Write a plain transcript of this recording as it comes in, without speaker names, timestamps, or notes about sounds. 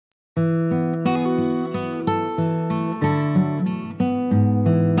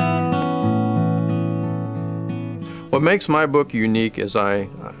What makes my book unique is I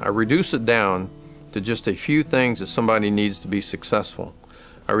reduce it down to just a few things that somebody needs to be successful.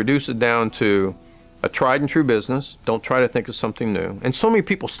 I reduce it down to a tried and true business. Don't try to think of something new. And so many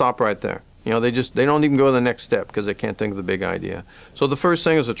people stop right there. You know, they don't even go to the next step because they can't think of the big idea. So the first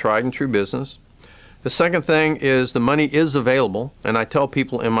thing is a tried and true business. The second thing is the money is available, and I tell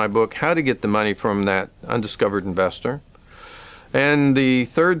people in my book how to get the money from that undiscovered investor. And the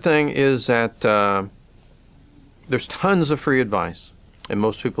third thing is that there's tons of free advice, and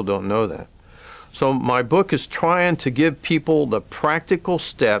most people don't know that. So my book is trying to give people the practical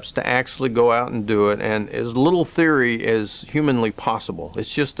steps to actually go out and do it, and as little theory as humanly possible.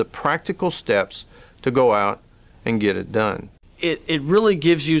 It's just the practical steps to go out and get it done. It really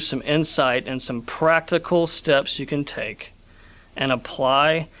gives you some insight and some practical steps you can take and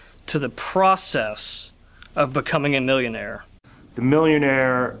apply to the process of becoming a millionaire. The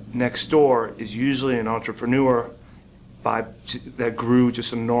millionaire next door is usually an entrepreneur that grew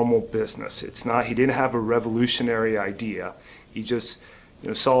just a normal business. He didn't have a revolutionary idea. He just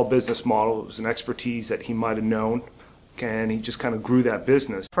saw a business model. It was an expertise that he might have known, and he just kind of grew that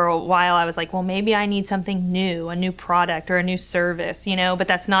business. For a while I was like, well, maybe I need something new, a new product or a new service, but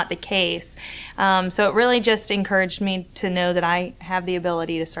that's not the case. So it really just encouraged me to know that I have the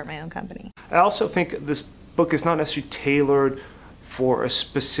ability to start my own company. I also think this book is not necessarily tailored for a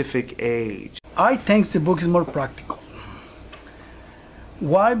specific age. I think the book is more practical.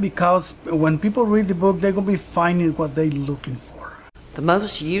 Why? Because when people read the book, they're going to be finding what they're looking for. The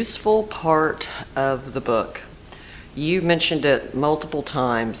most useful part of the book, you mentioned it multiple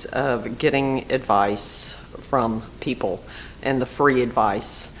times, of getting advice from people and the free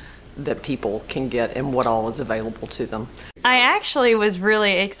advice that people can get and what all is available to them. I actually was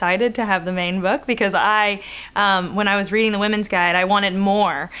really excited to have the main book because when I was reading the Women's Guide, I wanted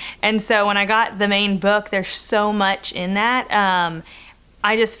more. And so when I got the main book, there's so much in that.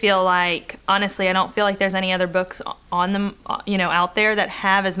 I just feel like, honestly, I don't feel like there's any other books on them, out there that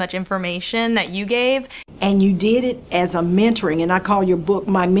have as much information that you gave. And you did it as a mentoring, and I call your book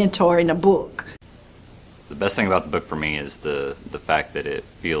my mentor in a book. The best thing about the book for me is the fact that it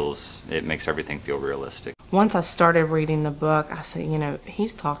makes everything feel realistic. Once I started reading the book, I said,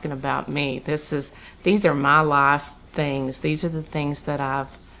 he's talking about me. These are my life things. These are the things that I've,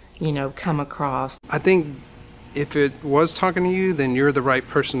 come across. I think if it was talking to you, then you're the right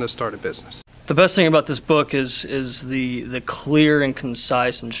person to start a business. The best thing about this book is the clear and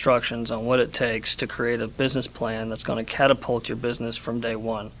concise instructions on what it takes to create a business plan that's going to catapult your business from day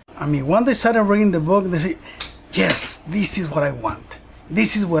one. I mean, when they started reading the book, they say, yes, this is what I want.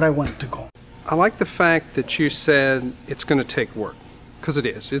 This is where I want to go. I like the fact that you said it's going to take work, because it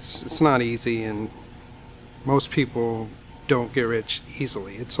is. It's not easy, and most people don't get rich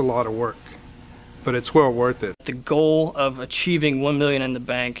easily. It's a lot of work, but it's well worth it. The goal of achieving $1 million in the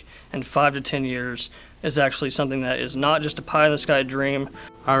bank in 5 to 10 years is actually something that is not just a pie-in-the-sky dream.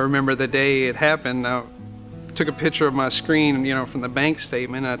 I remember the day it happened. I took a picture of my screen, from the bank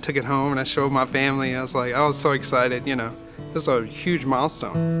statement. I took it home and I showed my family. I was so excited, This is a huge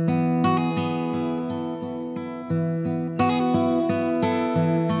milestone.